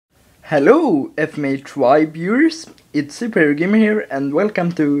Hello FMHVibe viewers, it's Superaerogamer here and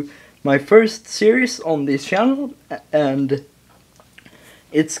welcome to my first series on this channel, and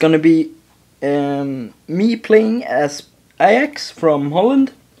it's gonna be me playing as Ajax from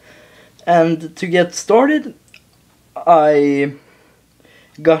Holland. And to get started, I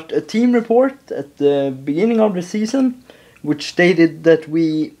got a team report at the beginning of the season which stated that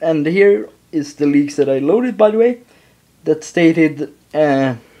and here is the leagues that I loaded, by the way, that stated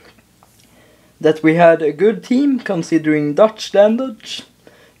that we had a good team considering Dutch standards,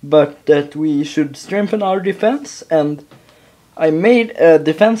 but that we should strengthen our defense. And I made a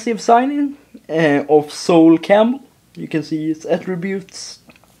defensive signing of Sol Campbell. You can see his attributes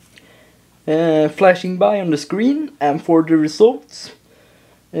flashing by on the screen. And for the results,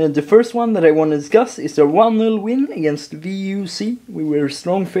 the first one that I want to discuss is a 1-0 win against VUC. We were a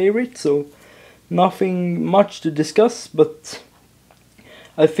strong favorite, so nothing much to discuss, but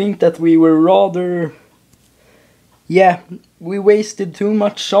I think that we were rather, we wasted too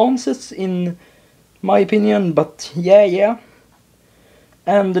much chances in my opinion, but yeah.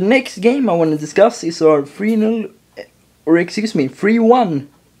 And the next game I want to discuss is our 3-1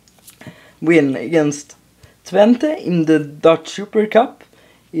 win against Twente in the Dutch Super Cup.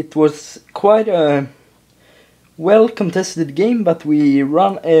 It was quite a well contested game, but we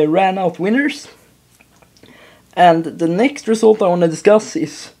ran out winners. And the next result I want to discuss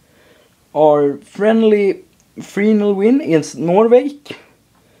is our friendly 3-0 win against Norway.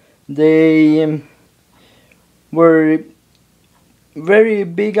 They were very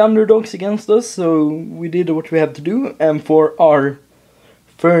big underdogs against us, so we did what we had to do. And for our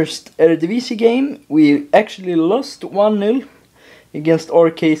first Eredivisie game, we actually lost 1-0 against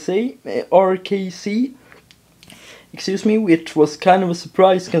RKC, which was kind of a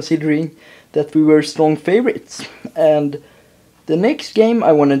surprise considering that we were strong favorites. And the next game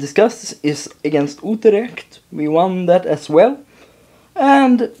I want to discuss is against Utrecht. We won that as well.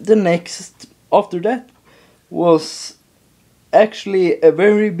 And the next after that was actually a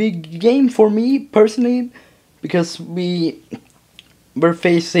very big game for me personally, because we were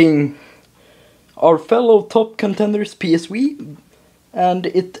facing our fellow top contenders PSV, and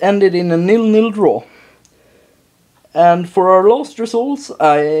it ended in a 0-0 draw. And for our last result,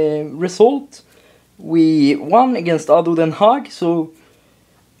 we won against ADO Den Haag. So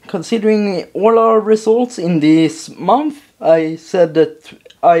considering all our results in this month, I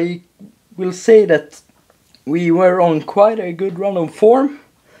will say that we were on quite a good run of form.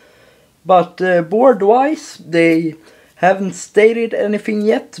 But board-wise, they haven't stated anything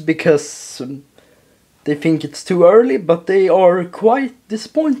yet because they think it's too early, but they are quite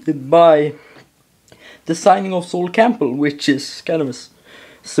disappointed by the signing of Sol Campbell, which is kind of a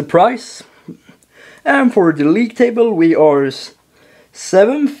surprise. And for the league table, we are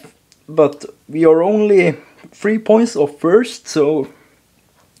 7th, but we are only 3 points off first, so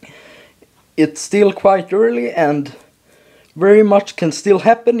it's still quite early and very much can still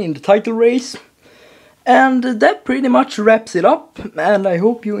happen in the title race. And that pretty much wraps it up, and I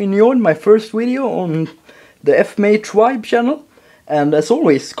hope you enjoyed my first video on the FMHVibe channel. And as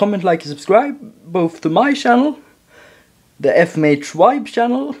always, comment, like, and subscribe both to my channel, the FMHVibe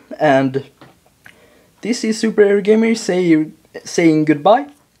channel, and this is Superaerogamer saying goodbye.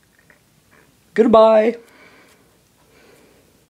 Goodbye.